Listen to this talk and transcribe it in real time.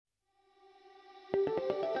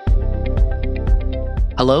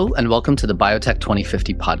Hello, and welcome to the Biotech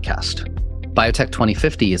 2050 podcast. Biotech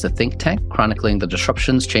 2050 is a think tank chronicling the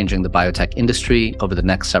disruptions changing the biotech industry over the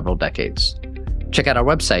next several decades. Check out our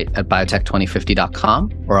website at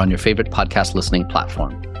biotech2050.com or on your favorite podcast listening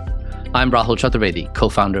platform. I'm Rahul Chaturvedi,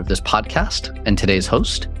 co-founder of this podcast and today's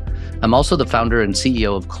host. I'm also the founder and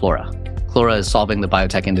CEO of Clora. Clora is solving the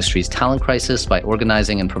biotech industry's talent crisis by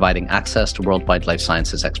organizing and providing access to worldwide life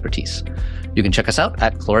sciences expertise. You can check us out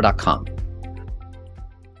at clora.com.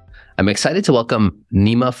 I'm excited to welcome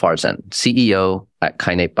Nima Farzan, CEO at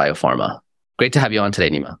Kinnate Biopharma. Great to have you on today,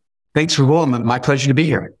 Nima. Thanks for welcoming. My pleasure to be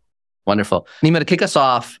here. Wonderful. Nima, to kick us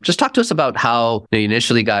off, just talk to us about how you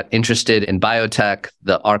initially got interested in biotech,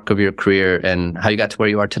 the arc of your career, and how you got to where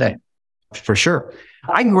you are today. For sure.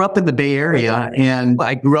 I grew up in the Bay Area, and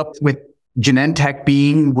I grew up with Genentech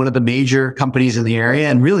being one of the major companies in the area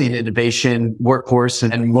and really an innovation workhorse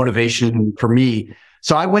and motivation for me.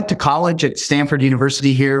 So I went to college at Stanford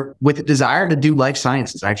University here with a desire to do life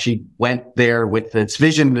sciences. I actually went there with this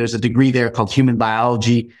vision. There's a degree there called human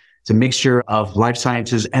biology. It's a mixture of life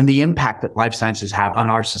sciences and the impact that life sciences have on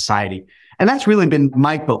our society. And that's really been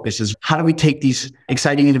my focus, is how do we take these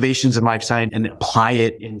exciting innovations in life science and apply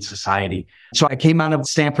it in society? So I came out of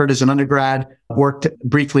Stanford as an undergrad, worked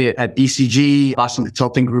briefly at BCG, Boston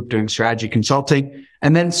Consulting Group, doing strategy consulting,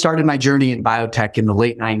 and then started my journey in biotech in the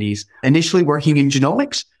late 90s, initially working in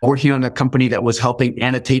genomics, working on a company that was helping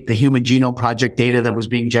annotate the Human Genome Project data that was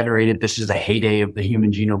being generated. This is the heyday of the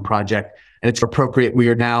Human Genome Project. And it's appropriate. We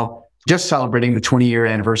are now just celebrating the 20-year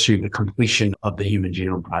anniversary of the completion of the Human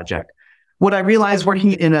Genome Project. What I realized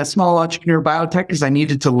working in a small entrepreneur biotech is I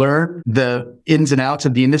needed to learn the ins and outs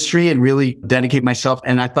of the industry and really dedicate myself.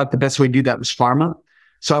 And I thought the best way to do that was pharma.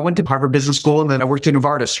 So I went to Harvard Business School, and then I worked at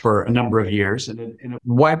Novartis for a number of years in a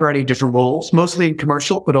wide variety of different roles, mostly in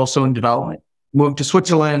commercial, but also in development. Moved to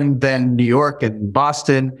Switzerland, then New York and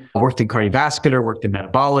Boston, worked in cardiovascular, worked in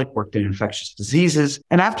metabolic, worked in infectious diseases.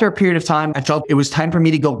 And after a period of time, I felt it was time for me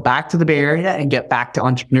to go back to the Bay Area and get back to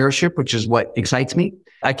entrepreneurship, which is what excites me.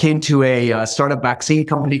 I came to a startup vaccine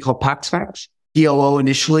company called PaxVax, COO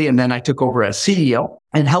initially, and then I took over as CEO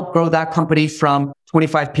and helped grow that company from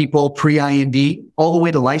 25 people pre-IND all the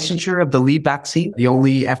way to licensure of the lead vaccine, the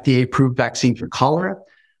only FDA-approved vaccine for cholera.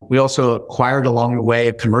 We also acquired along the way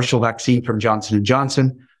a commercial vaccine from Johnson &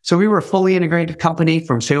 Johnson. So we were a fully integrated company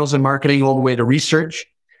from sales and marketing all the way to research.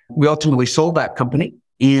 We ultimately sold that company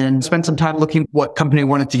and spent some time looking what company we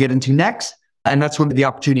wanted to get into next. And that's when the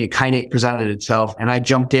opportunity at Kinnate presented itself. And I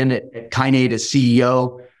jumped in at Kinnate as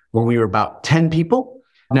CEO when we were about 10 people.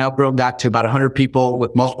 Now grown that to about 100 people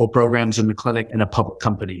with multiple programs in the clinic and a public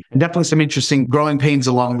company. And definitely some interesting growing pains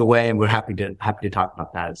along the way. And we're happy to talk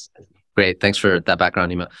about that. Great. Thanks for that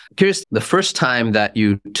background, Nima. Curious, the first time that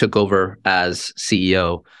you took over as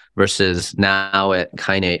CEO versus now at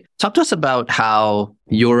Kinnate, talk to us about how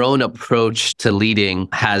your own approach to leading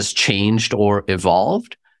has changed or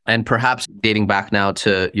evolved. And perhaps dating back now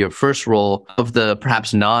to your first role, of the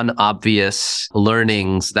perhaps non-obvious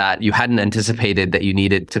learnings that you hadn't anticipated that you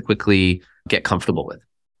needed to quickly get comfortable with.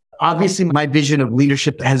 Obviously, my vision of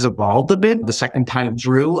leadership has evolved a bit the second time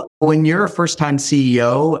through. When you're a first-time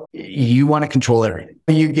CEO, you want to control everything.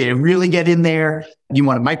 You really get in there. You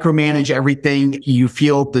want to micromanage everything. You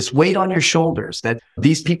feel this weight on your shoulders that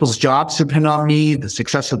these people's jobs depend on me. The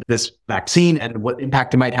success of this vaccine and what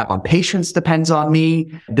impact it might have on patients depends on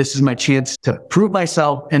me. This is my chance to prove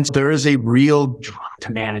myself. And so there is a real drive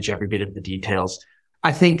to manage every bit of the details.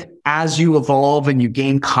 I think as you evolve and you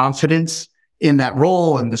gain confidence in that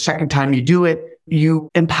role, and the second time you do it, you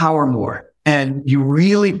empower more. And you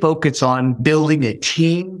really focus on building a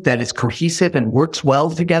team that is cohesive and works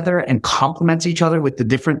well together and complements each other with the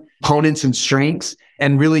different components and strengths,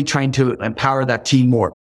 and really trying to empower that team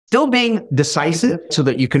more. Still being decisive so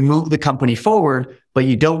that you can move the company forward, but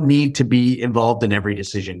you don't need to be involved in every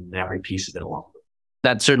decision and every piece of it along.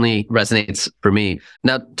 That certainly resonates for me.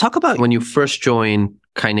 Now, talk about when you first joined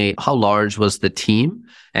Kinnate, how large was the team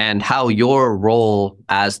and how your role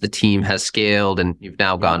as the team has scaled and you've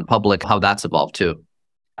now gone public, how that's evolved too?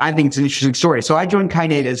 I think it's an interesting story. So I joined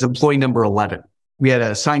Kinnate as employee number 11. We had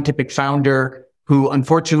a scientific founder who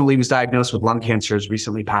unfortunately was diagnosed with lung cancer, has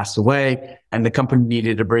recently passed away, and the company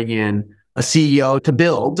needed to bring in a CEO to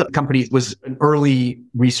build. The company was an early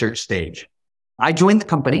research stage. I joined the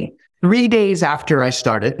company 3 days after I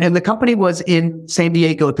started, and the company was in San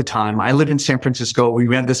Diego at the time. I lived in San Francisco.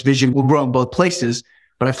 We had this vision, we'll grow in both places,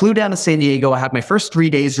 but I flew down to San Diego. I had my first 3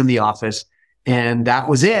 days in the office, and that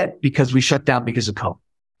was it because we shut down because of COVID.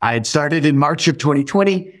 I had started in March of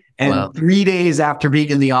 2020, And Wow. 3 days after being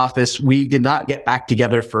in the office, we did not get back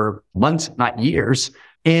together for months, not years.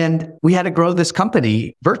 And we had to grow this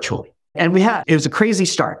company virtually. And it was a crazy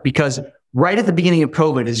start because right at the beginning of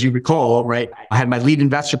COVID, as you recall, right, I had my lead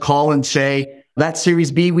investor call and say, that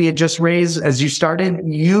Series B we had just raised as you started,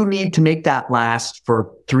 you need to make that last for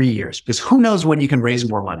 3 years because who knows when you can raise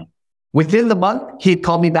more money. Within the month, he had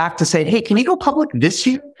called me back to say, hey, can you go public this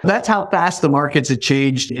year? That's how fast the markets had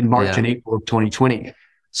changed in March and April of 2020.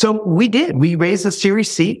 So we did. We raised a Series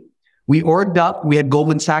C. We orged up. We had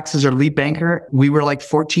Goldman Sachs as our lead banker. We were like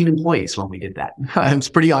 14 employees when we did that. It was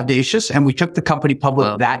pretty audacious. And we took the company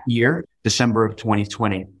public that year, December of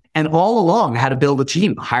 2020. And all along, I had to build a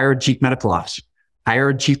team, hire a chief medical officer, hire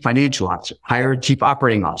a chief financial officer, hire a chief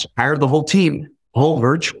operating officer, hire the whole team, all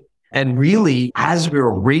virtual. And really, as we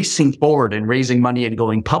were racing forward and raising money and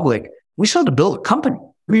going public, we started to build a company.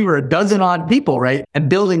 We were a dozen odd people, right? And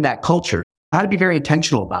building that culture. I had to be very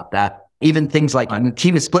intentional about that. Even things like the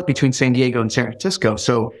team is split between San Diego and San Francisco.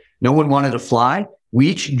 So no one wanted to fly. We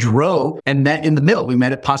each drove and met in the middle. We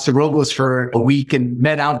met at Paso Robles for a week and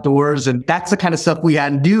met outdoors. And that's the kind of stuff we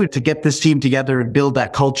had to do to get this team together and build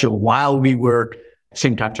that culture while we were at the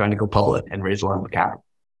same time trying to go public and raise a lot of capital.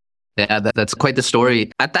 Yeah, that's quite the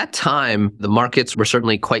story. At that time, the markets were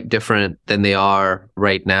certainly quite different than they are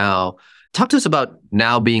right now. Talk to us about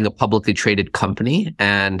now being a publicly traded company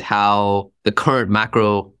and how the current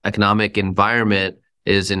macroeconomic environment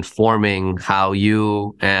is informing how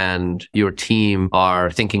you and your team are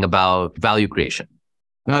thinking about value creation.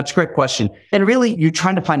 No, that's a great question. And really, you're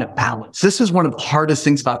trying to find a balance. This is one of the hardest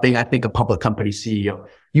things about being, I think, a public company CEO.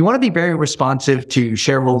 You want to be very responsive to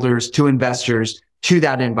shareholders, to investors, to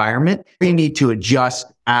that environment. You need to adjust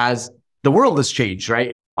as the world has changed,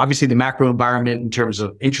 right? Obviously, the macro environment in terms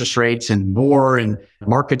of interest rates and war and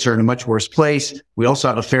markets are in a much worse place. We also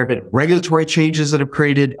have a fair bit of regulatory changes that have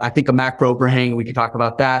created, I think, a macro overhang. We can talk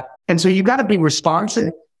about that. And so you've got to be responsive.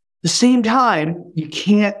 At the same time, you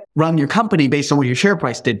can't run your company based on what your share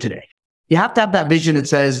price did today. You have to have that vision that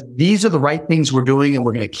says, these are the right things we're doing and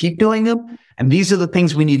we're going to keep doing them. And these are the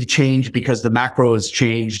things we need to change because the macro has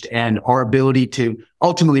changed and our ability to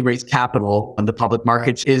ultimately raise capital on the public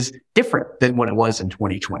markets is different than what it was in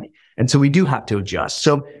 2020. And so we do have to adjust.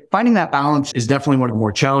 So finding that balance is definitely one of the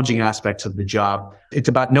more challenging aspects of the job. It's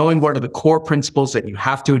about knowing what are the core principles that you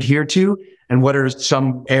have to adhere to and what are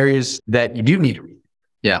some areas that you do need to read.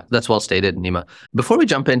 Yeah, that's well stated, Nima. Before we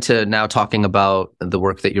jump into now talking about the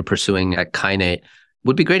work that you're pursuing at Kinnate,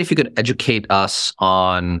 would be great if you could educate us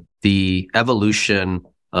on the evolution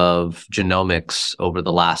of genomics over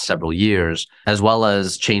the last several years, as well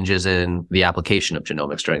as changes in the application of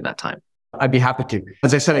genomics during that time. I'd be happy to.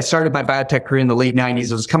 As I said, I started my biotech career in the late 90s.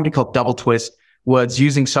 There was a company called DoubleTwist, was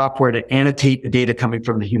using software to annotate the data coming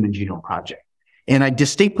from the Human Genome Project. And I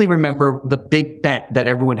distinctly remember the big bet that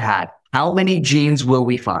everyone had. How many genes will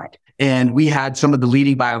we find? And we had some of the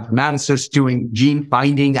leading bioinformaticists doing gene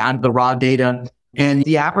finding out of the raw data. And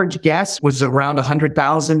the average guess was around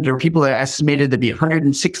 100,000. There were people that estimated there'd be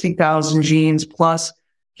 160,000 genes plus.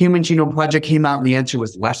 Human Genome Project came out and the answer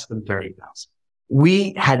was less than 30,000.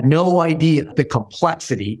 We had no idea the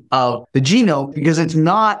complexity of the genome because it's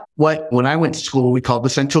not what, when I went to school, we called the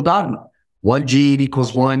central dogma. One gene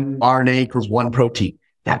equals one RNA equals one protein.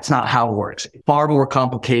 That's not how it works. It's far more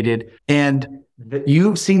complicated. And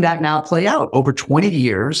you've seen that now play out over 20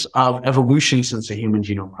 years of evolution since the Human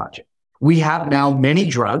Genome Project. We have now many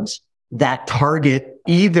drugs that target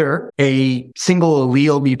either a single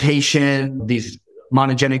allele mutation, these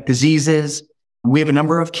monogenic diseases. We have a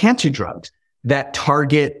number of cancer drugs that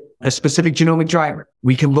target a specific genomic driver.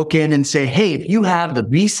 We can look in and say, hey, if you have the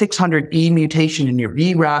V600E mutation in your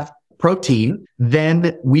BRAF protein,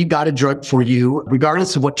 then we've got a drug for you,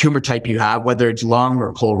 regardless of what tumor type you have, whether it's lung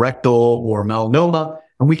or colorectal or melanoma,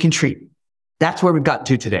 and we can treat. That's where we've gotten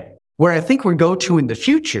to today. Where I think we go to in the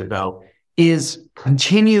future, though, is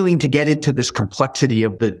continuing to get into this complexity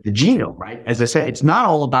of the genome, right? As I said, it's not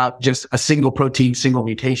all about just a single protein, single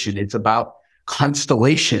mutation. It's about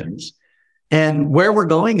constellations. And where we're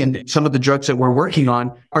going and some of the drugs that we're working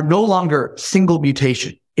on are no longer single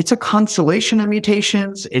mutation. It's a constellation of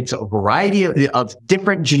mutations. It's a variety of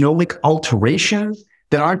different genomic alterations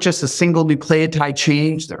that aren't just a single nucleotide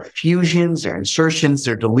change. There are fusions, there are insertions,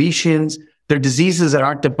 there are deletions. They're diseases that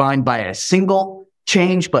aren't defined by a single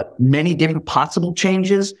change, but many different possible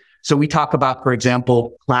changes. So we talk about, for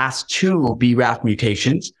example, class 2 BRAF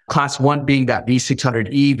mutations, class 1 being that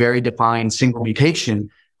V600E, very defined single mutation.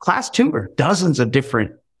 Class 2 are dozens of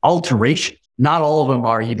different alterations. Not all of them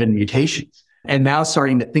are even mutations. And now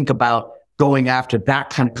starting to think about going after that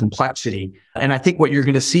kind of complexity. And I think what you're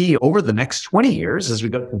going to see over the next 20 years, as we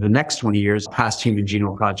go through the next 20 years past Human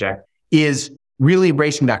Genome Project, is really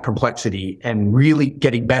embracing that complexity and really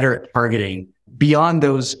getting better at targeting beyond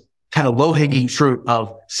those kind of low-hanging fruit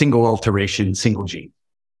of single alteration, single gene.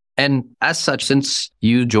 And as such, since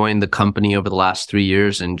you joined the company over the last 3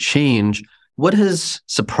 years and change, what has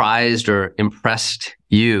surprised or impressed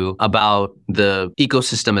you about the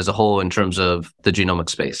ecosystem as a whole in terms of the genomic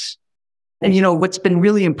space? And what's been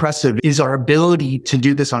really impressive is our ability to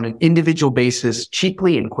do this on an individual basis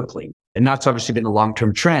cheaply and quickly. And that's obviously been a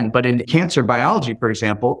long-term trend. But in cancer biology, for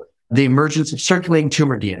example, the emergence of circulating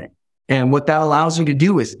tumor DNA. And what that allows you to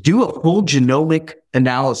do is do a full genomic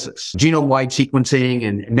analysis, genome-wide sequencing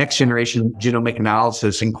and next-generation genomic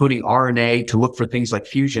analysis, including RNA to look for things like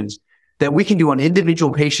fusions that we can do on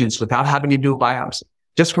individual patients without having to do a biopsy,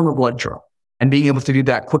 just from a blood draw. And being able to do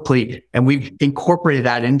that quickly. And we've incorporated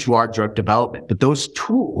that into our drug development. But those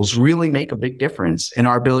tools really make a big difference in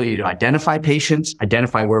our ability to identify patients,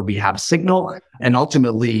 identify where we have signal, and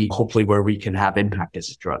ultimately, hopefully, where we can have impact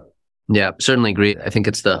as a drug. Yeah, certainly agree. I think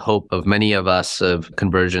it's the hope of many of us of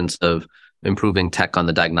convergence of improving tech on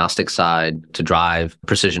the diagnostic side to drive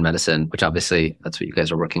precision medicine, which obviously that's what you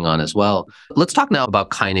guys are working on as well. Let's talk now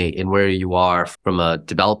about Kinnate and where you are from a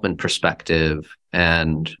development perspective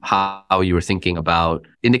and how you were thinking about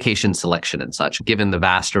indication selection and such, given the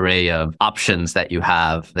vast array of options that you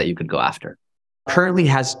have that you could go after. Currently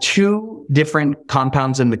has 2 different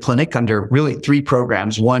compounds in the clinic under really 3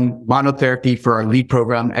 programs. One monotherapy for our lead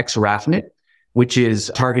program, exorafenib, which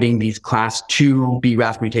is targeting these class 2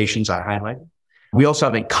 BRAF mutations I highlighted. We also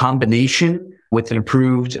have a combination with an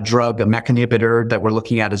approved drug, a MEK inhibitor that we're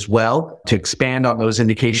looking at as well to expand on those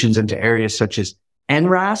indications into areas such as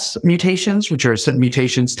NRAS mutations, which are certain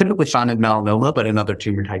mutations typically found in melanoma, but in other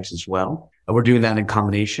tumor types as well. We're doing that in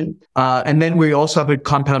combination. And then we also have a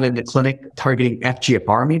compound in the clinic targeting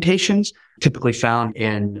FGFR mutations, typically found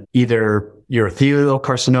in either urothelial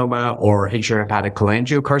carcinoma or intrahepatic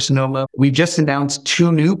cholangiocarcinoma. We've just announced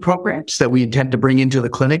 2 new programs that we intend to bring into the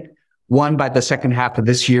clinic, one by the second half of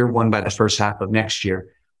this year, one by the first half of next year.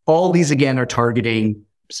 All these, again, are targeting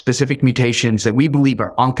specific mutations that we believe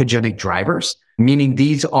are oncogenic drivers, meaning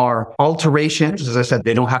these are alterations. As I said,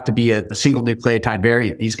 they don't have to be a single nucleotide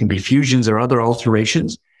variant. These can be fusions or other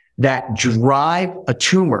alterations that drive a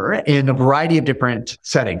tumor in a variety of different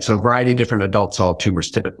settings. So a variety of different adult solid tumors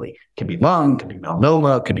typically. It can be lung, could be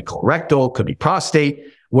melanoma, could be colorectal, could be prostate,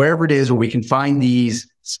 wherever it is where we can find these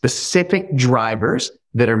specific drivers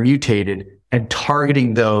that are mutated and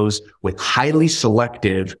targeting those with highly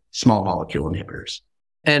selective small molecule inhibitors.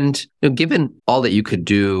 And given all that you could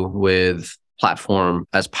do with platform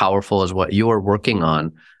as powerful as what you're working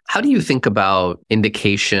on, how do you think about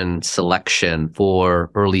indication selection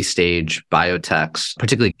for early stage biotechs,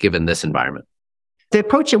 particularly given this environment? The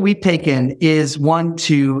approach that we've taken is one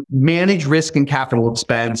to manage risk and capital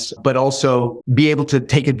expense, but also be able to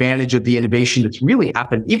take advantage of the innovation that's really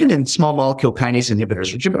happened, even in small molecule kinase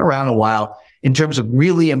inhibitors, which have been around a while, in terms of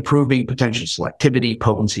really improving potential selectivity,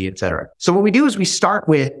 potency, et cetera. So what we do is we start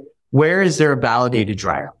with, where is there a validated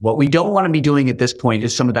driver? What we don't want to be doing at this point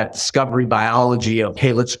is some of that discovery biology of,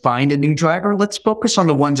 hey, let's find a new driver. Let's focus on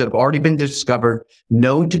the ones that have already been discovered,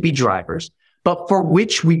 known to be drivers, but for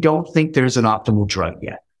which we don't think there's an optimal drug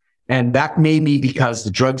yet. And that may be because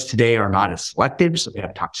the drugs today are not as selective, so they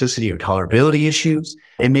have toxicity or tolerability issues.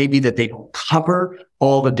 It may be that they don't cover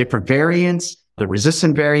all the different variants, the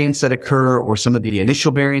resistant variants that occur, or some of the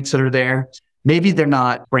initial variants that are there. Maybe they're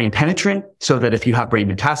not brain penetrant, so that if you have brain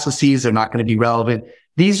metastases, they're not going to be relevant.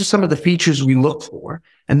 These are some of the features we look for.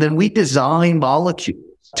 And then we design molecules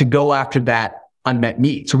to go after that unmet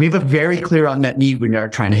need. So we have a very clear unmet need we are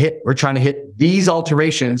trying to hit. We're trying to hit these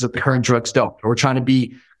alterations that the current drugs don't. Or we're trying to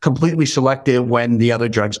be completely selective when the other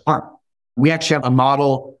drugs aren't. We actually have a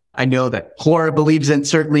model I know that Flora believes in,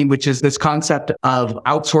 certainly, which is this concept of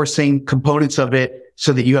outsourcing components of it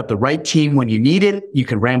so that you have the right team when you need it. You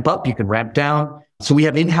can ramp up, you can ramp down. So we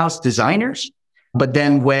have in-house designers, but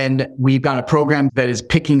then when we've got a program that is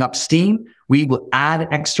picking up steam, we will add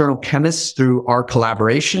external chemists through our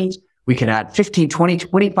collaborations. We can add 15, 20,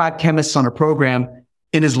 25 chemists on a program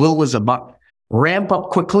in as little as a month. Ramp up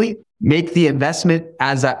quickly, make the investment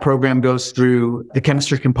as that program goes through the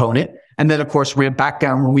chemistry component. And then, of course, ramp back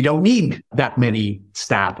down when we don't need that many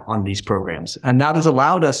staff on these programs. And that has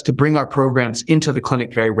allowed us to bring our programs into the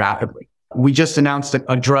clinic very rapidly. We just announced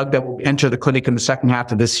a drug that will enter the clinic in the second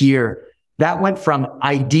half of this year. That went from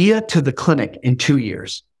idea to the clinic in 2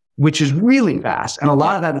 years, which is really fast. And a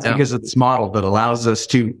lot of that is because of this model that allows us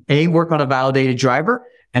to, A, work on a validated driver,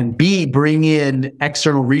 and B, bring in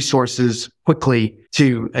external resources quickly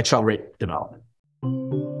to accelerate development.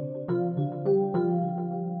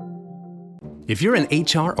 If you're an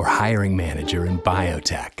HR or hiring manager in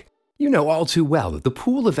biotech, you know all too well that the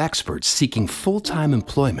pool of experts seeking full-time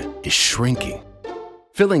employment is shrinking.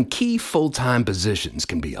 Filling key full-time positions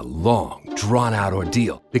can be a long, drawn-out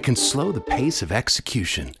ordeal that can slow the pace of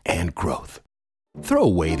execution and growth. Throw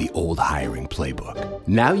away the old hiring playbook.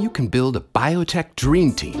 Now you can build a biotech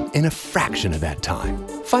dream team in a fraction of that time.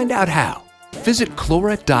 Find out how. Visit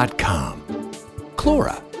Clora.com.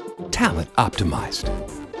 Clora. Talent optimized.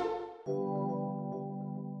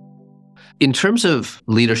 In terms of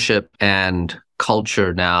leadership and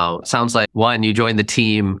culture now, it sounds like, one, you joined the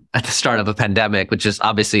team at the start of a pandemic, which is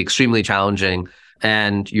obviously extremely challenging.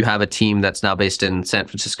 And you have a team that's now based in San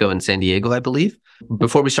Francisco and San Diego, I believe.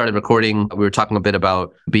 Before we started recording, we were talking a bit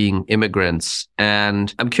about being immigrants.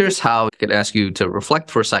 And I'm curious how I could ask you to reflect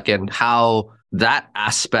for a second how that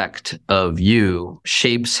aspect of you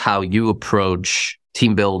shapes how you approach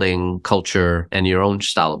team building, culture, and your own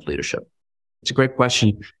style of leadership. It's a great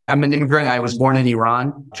question. I'm an immigrant. I was born in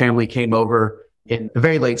Iran. Family came over in the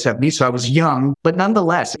very late 70s, so I was young, but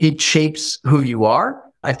nonetheless, it shapes who you are.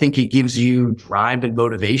 I think it gives you drive and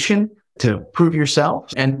motivation to prove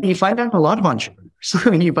yourself. And you find out a lot of entrepreneurs.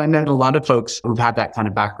 You find out a lot of folks who've had that kind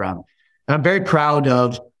of background. And I'm very proud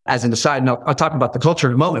of, as an aside, and I'll talk about the culture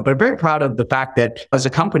in a moment, but I'm very proud of the fact that as a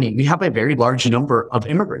company, we have a very large number of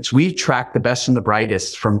immigrants. We attract the best and the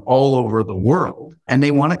brightest from all over the world, and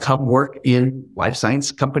they want to come work in life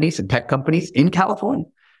science companies and tech companies in California.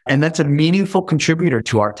 And that's a meaningful contributor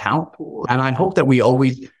to our talent pool. And I hope that we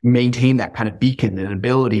always maintain that kind of beacon and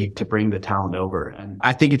ability to bring the talent over. And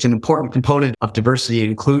I think it's an important component of diversity and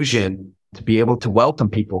inclusion to be able to welcome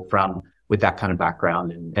people with that kind of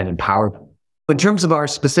background and empower them. In terms of our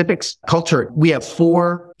specifics, culture, we have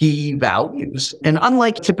 4 key values. And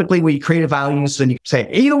unlike typically when you create values and you say,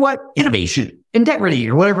 hey, you know what, innovation, integrity,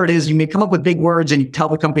 or whatever it is, you may come up with big words and you tell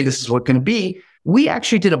the company this is what it's going to be. We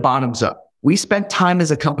actually did a bottoms up. We spent time as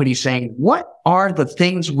a company saying, what are the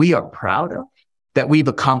things we are proud of that we've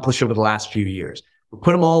accomplished over the last few years? We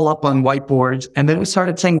put them all up on whiteboards. And then we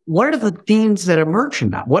started saying, what are the themes that emerge from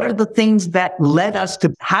that? What are the things that led us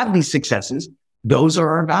to have these successes? Those are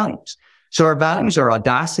our values. So our values are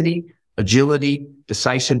audacity, agility,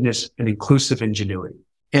 decisiveness, and inclusive ingenuity.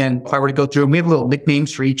 And if I were to go through them, we have little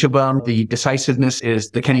nicknames for each of them. The decisiveness is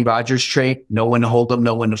the Kenny Rogers trait, know when to hold them,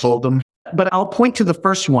 know when to fold them. But I'll point to the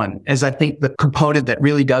first one as I think the component that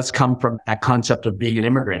really does come from that concept of being an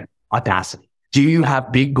immigrant, audacity. Do you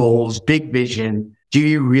have big goals, big vision? Do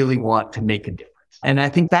you really want to make a difference? And I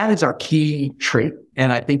think that is our key trait.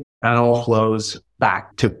 And I think that all flows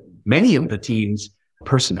back to many of the team's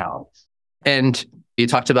personalities. And you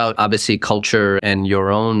talked about obviously culture and your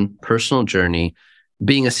own personal journey.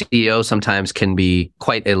 Being a CEO sometimes can be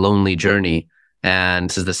quite a lonely journey. And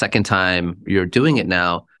this is the second time you're doing it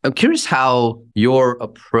now. I'm curious how your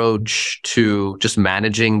approach to just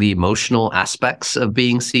managing the emotional aspects of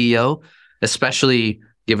being CEO, especially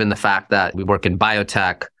given the fact that we work in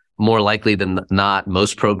biotech, more likely than not,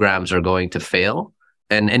 most programs are going to fail.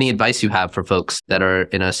 And any advice you have for folks that are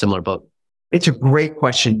in a similar boat? It's a great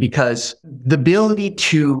question because the ability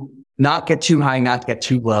to not get too high, not get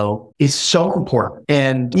too low is so important.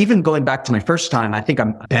 And even going back to my first time, I think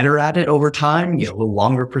I'm better at it over time, a little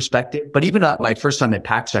longer perspective. But even at my first time at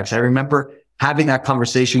PaxVax, I remember having that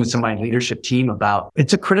conversation with some of my leadership team about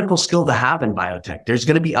it's a critical skill to have in biotech. There's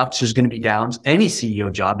going to be ups, there's going to be downs, any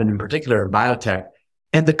CEO job, and in particular in biotech.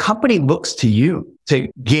 And the company looks to you to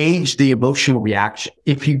gauge the emotional reaction.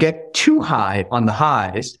 If you get too high on the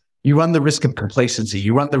highs, you run the risk of complacency.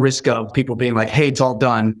 You run the risk of people being like, hey, it's all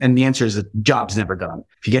done. And the answer is the job's never done.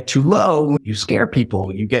 If you get too low, you scare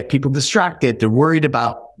people. You get people distracted. They're worried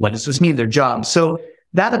about what does this mean, their job. So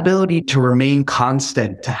that ability to remain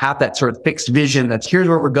constant, to have that sort of fixed vision that's here's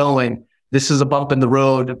where we're going. This is a bump in the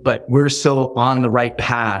road, but we're still on the right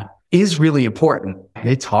path is really important.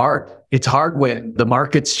 It's hard. It's hard when the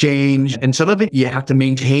markets change. And some of it, you have to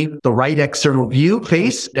maintain the right external view,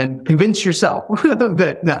 face, and convince yourself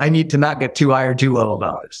that I need to not get too high or too low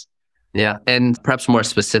about this. Yeah. And perhaps more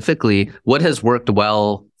specifically, what has worked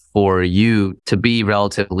well for you to be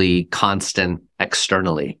relatively constant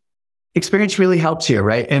externally? Experience really helps here,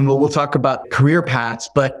 right? And we'll talk about career paths,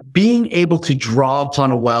 but being able to draw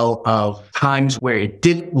upon a well of times where it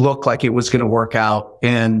didn't look like it was going to work out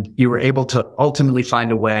and you were able to ultimately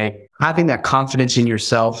find a way, having that confidence in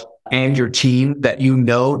yourself and your team that you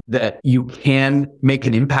know that you can make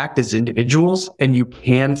an impact as individuals and you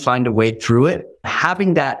can find a way through it.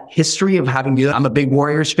 Having that history of I'm a big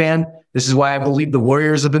Warriors fan. This is why I believe the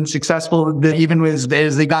Warriors have been successful even as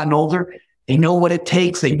they've gotten older. They know what it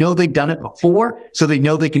takes. They know they've done it before, so they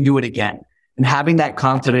know they can do it again. And having that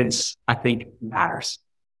confidence, I think, matters.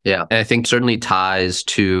 Yeah. And I think certainly ties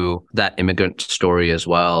to that immigrant story as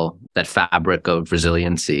well, that fabric of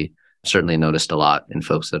resiliency. Certainly noticed a lot in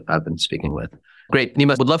folks that I've been speaking with. Great.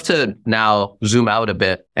 Nima, would love to now zoom out a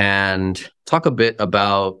bit and talk a bit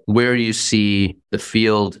about where you see the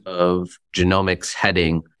field of genomics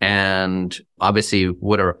heading, and obviously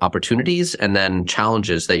what are opportunities and then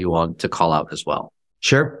challenges that you want to call out as well.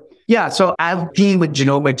 Sure. Yeah. So I've been with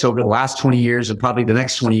genomics over the last 20 years and probably the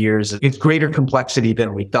next 20 years. It's greater complexity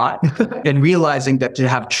than we thought. And realizing that to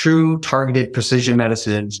have true targeted precision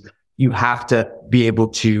medicines, you have to be able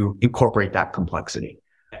to incorporate that complexity.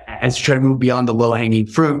 As you try to move beyond the low-hanging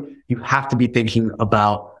fruit, you have to be thinking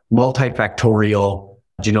about multifactorial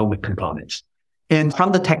genomic components. And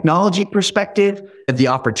from the technology perspective, the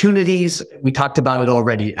opportunities, we talked about it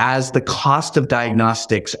already, as the cost of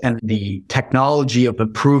diagnostics and the technology of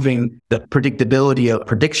improving the predictability of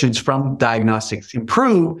predictions from diagnostics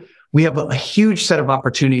improve, we have a huge set of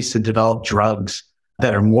opportunities to develop drugs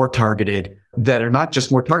that are more targeted, that are not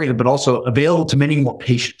just more targeted, but also available to many more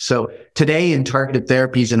patients. So today in targeted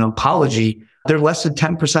therapies in oncology, there are less than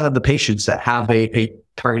 10% of the patients that have a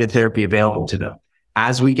targeted therapy available to them.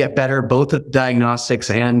 As we get better, both at diagnostics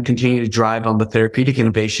and continue to drive on the therapeutic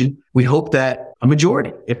innovation, we hope that a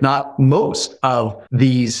majority, if not most, of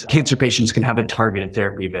these cancer patients can have a targeted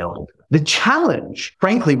therapy available. The challenge,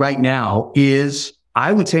 frankly, right now is,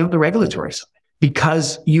 I would say, on the regulatory side,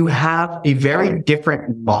 because you have a very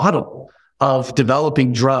different model of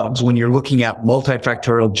developing drugs when you're looking at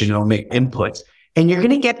multifactorial genomic inputs. And you're going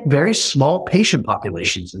to get very small patient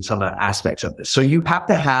populations in some aspects of this. So you have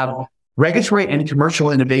to have regulatory and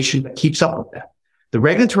commercial innovation that keeps up with that. The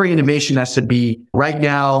regulatory innovation has to be, right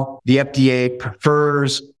now, the FDA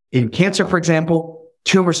prefers, in cancer, for example,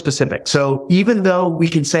 tumor specific. So even though we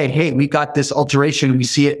can say, hey, we got this alteration, we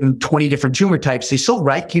see it in 20 different tumor types, they still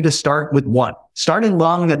like you to start with one. Start in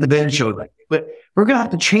lung and then show that. But we're going to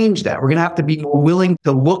have to change that. We're going to have to be more willing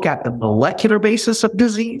to look at the molecular basis of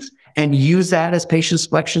disease and use that as patient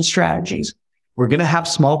selection strategies. We're going to have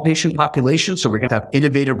small patient populations, so we're going to have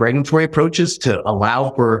innovative regulatory approaches to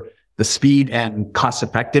allow for the speed and cost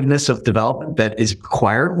effectiveness of development that is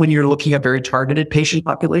required when you're looking at very targeted patient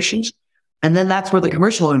populations. And then that's where the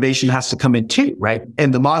commercial innovation has to come in too, right?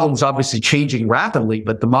 And the model is obviously changing rapidly,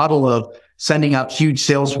 but the model of sending out huge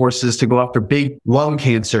sales forces to go after big lung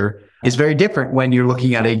cancer is very different when you're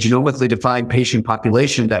looking at a genomically defined patient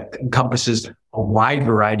population that encompasses a wide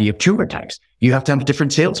variety of tumor types. You have to have a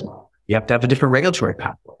different sales model. You have to have a different regulatory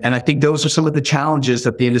pathway. And I think those are some of the challenges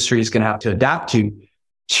that the industry is going to have to adapt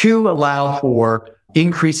to allow for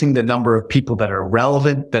increasing the number of people that are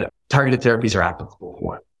relevant, that targeted therapies are applicable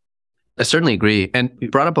for. I certainly agree. And you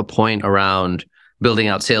brought up a point around building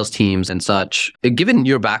out sales teams and such. Given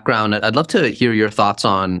your background, I'd love to hear your thoughts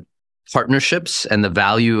on partnerships and the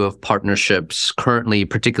value of partnerships currently,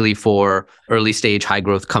 particularly for early stage high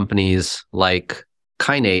growth companies like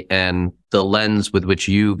Kinnate, and the lens with which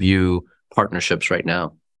you view partnerships right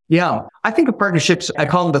now. Yeah, I think of partnerships, I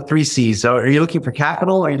call them the 3 C's. So are you looking for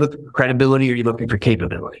capital? Are you looking for credibility? Are you looking for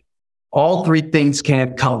capability? All 3 things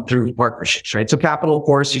can come through partnerships, right? So capital, of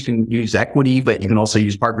course, you can use equity, but you can also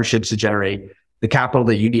use partnerships to generate the capital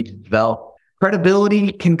that you need to develop.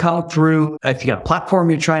 Credibility can come through if you got a platform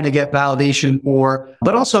you're trying to get validation for,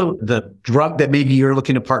 but also the drug that maybe you're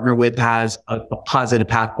looking to partner with has a positive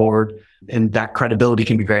path forward, and that credibility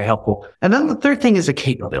can be very helpful. And then the third thing is a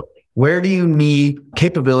capability. Where do you need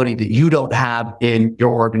capability that you don't have in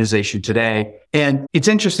your organization today? And it's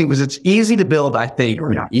interesting because it's easy to build, I think,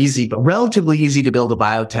 or not easy, but relatively easy to build a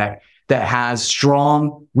biotech that has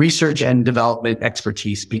strong research and development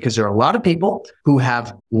expertise, because there are a lot of people who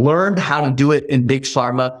have learned how to do it in big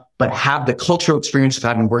pharma, but have the cultural experience of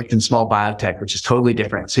having worked in small biotech, which is totally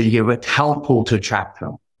different. So you get a talent pool to attract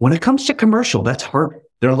them. When it comes to commercial, that's hard.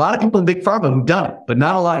 There are a lot of people in big pharma who've done it, but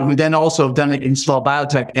not a lot who then also have done it in small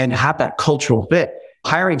biotech and have that cultural fit.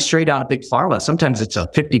 Hiring straight out of big pharma, sometimes it's a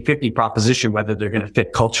 50-50 proposition whether they're going to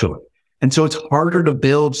fit culturally. And so it's harder to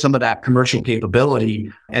build some of that commercial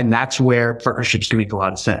capability. And that's where partnerships can make a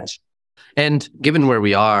lot of sense. And given where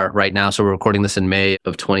we are right now, so we're recording this in May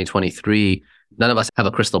of 2023, none of us have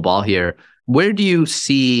a crystal ball here. Where do you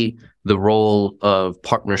see the role of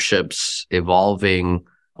partnerships evolving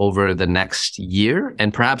over the next year?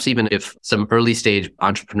 And perhaps even if some early stage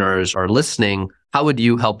entrepreneurs are listening, How would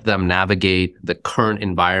you help them navigate the current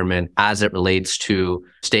environment as it relates to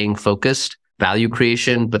staying focused, value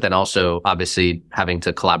creation, but then also obviously having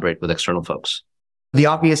to collaborate with external folks? The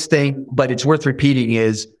obvious thing, but it's worth repeating,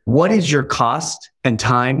 is what is your cost and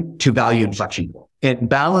time to value inflection point? And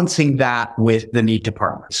balancing that with the need to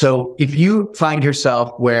partner. So if you find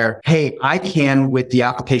yourself where, hey, I can, with the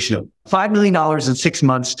application of $5 million in 6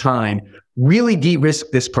 months' time, really de-risk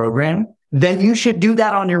this program, then you should do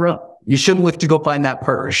that on your own. You shouldn't look to go find that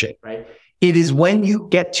partnership, right? It is when you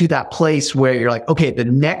get to that place where you're like, okay, the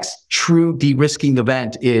next true de-risking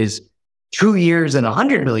event is 2 years and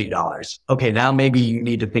 $100 million. Okay, now maybe you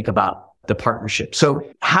need to think about the partnership. So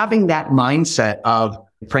having that mindset of,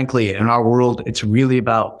 frankly, in our world, it's really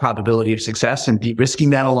about probability of success and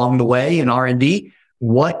de-risking that along the way in R&D.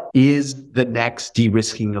 What is the next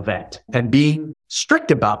de-risking event? And being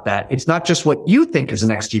strict about that. It's not just what you think is the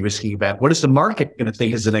next de-risking event. What is the market going to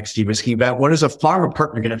think is the next de-risking event? What is a pharma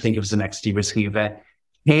partner going to think is the next de-risking event?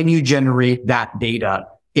 Can you generate that data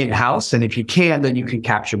in-house? And if you can, then you can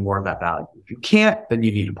capture more of that value. If you can't, then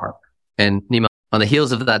you need a partner. And Nima, on the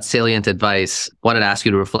heels of that salient advice, wanted to ask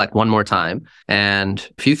you to reflect one more time. And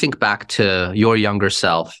if you think back to your younger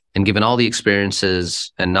self and given all the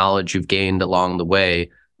experiences and knowledge you've gained along the way,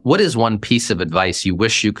 what is one piece of advice you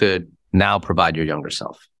wish you could now provide your younger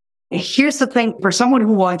self? Here's the thing. For someone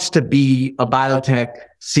who wants to be a biotech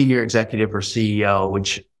senior executive or CEO,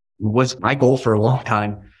 which was my goal for a long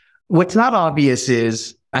time, what's not obvious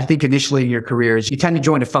is, I think initially in your career is you tend to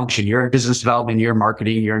join a function. You're in business development, you're in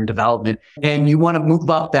marketing, you're in development, and you want to move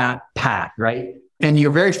up that path, right? And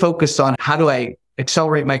you're very focused on how do I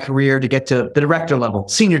accelerate my career to get to the director level,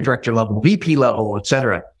 senior director level, VP level, et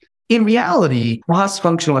cetera. In reality,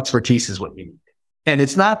 cross-functional expertise is what you need. And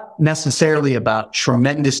it's not necessarily about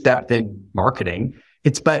tremendous depth in marketing.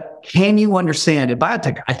 But can you understand, and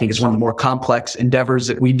biotech, I think, is one of the more complex endeavors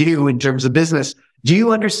that we do in terms of business. Do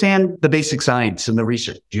you understand the basic science and the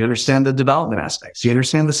research? Do you understand the development aspects? Do you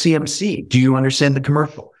understand the CMC? Do you understand the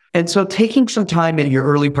commercial? And so taking some time in your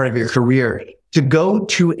early part of your career to go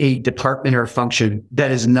to a department or function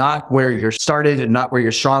that is not where you're started and not where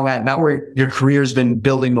you're strong at, not where your career has been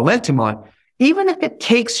building momentum on, even if it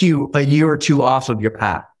takes you a year or two off of your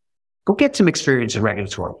path, go get some experience in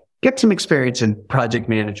regulatory. Get some experience in project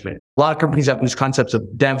management. A lot of companies have these concepts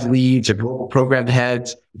of dev leads or global program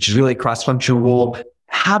heads, which is really a cross-functional role.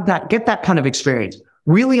 Get that kind of experience.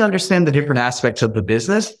 Really understand the different aspects of the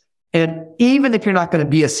business. And even if you're not going to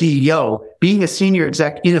be a CEO, being a senior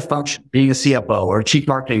exec in a function, being a CFO or a chief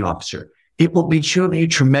marketing officer, it will be you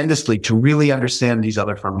tremendously to really understand these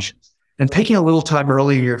other functions. And taking a little time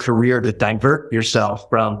early in your career to divert yourself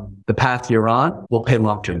from the path you're on will pay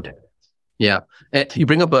long-term dividends. Yeah. You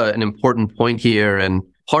bring up an important point here, and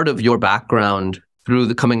part of your background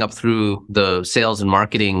coming up through the sales and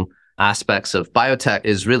marketing aspects of biotech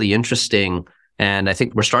is really interesting. And I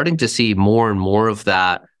think we're starting to see more and more of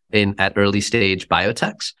that at early stage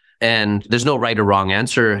biotechs. And there's no right or wrong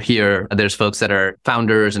answer here. There's folks that are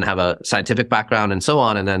founders and have a scientific background and so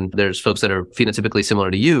on. And then there's folks that are phenotypically similar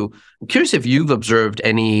to you. I'm curious if you've observed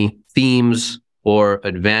any themes or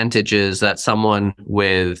advantages that someone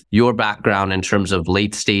with your background in terms of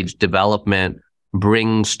late stage development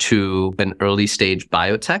brings to an early stage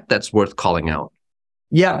biotech that's worth calling out.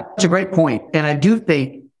 Yeah, it's a great point. And I do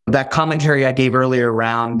think that commentary I gave earlier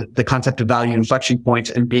around the concept of value inflection points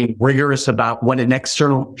and being rigorous about what an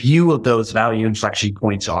external view of those value inflection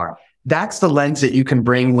points are, that's the lens that you can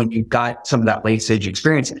bring when you've got some of that late stage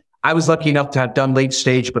experience. I was lucky enough to have done late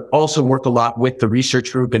stage, but also work a lot with the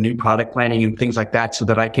research group and new product planning and things like that so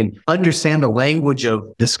that I can understand the language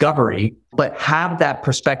of discovery, but have that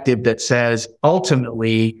perspective that says,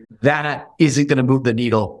 ultimately, that isn't going to move the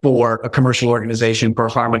needle for a commercial organization, for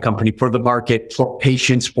a pharma company, for the market, for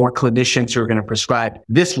patients, for clinicians who are going to prescribe.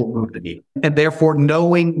 This will move the needle. And therefore,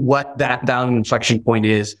 knowing what that value inflection point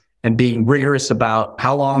is and being rigorous about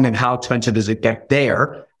how long and how expensive does it get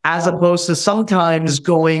there, as opposed to sometimes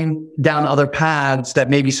going down other paths that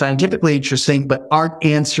may be scientifically interesting, but aren't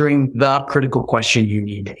answering the critical question you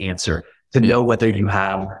need to answer to know whether you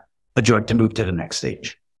have a drug to move to the next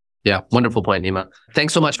stage. Yeah, wonderful point, Nima.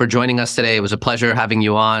 Thanks so much for joining us today. It was a pleasure having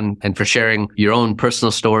you on and for sharing your own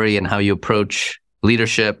personal story and how you approach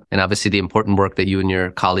leadership and obviously the important work that you and your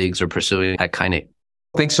colleagues are pursuing at Kinnate.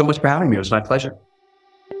 Thanks so much for having me. It was my pleasure.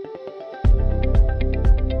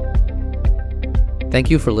 Thank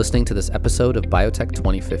you for listening to this episode of Biotech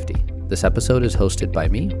 2050. This episode is hosted by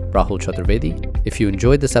me, Rahul Chaturvedi. If you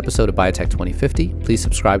enjoyed this episode of Biotech 2050, please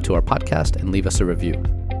subscribe to our podcast and leave us a review.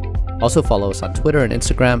 Also follow us on Twitter and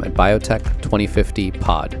Instagram at Biotech 2050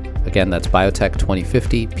 Pod. Again, that's Biotech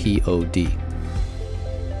 2050 POD.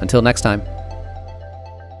 Until next time.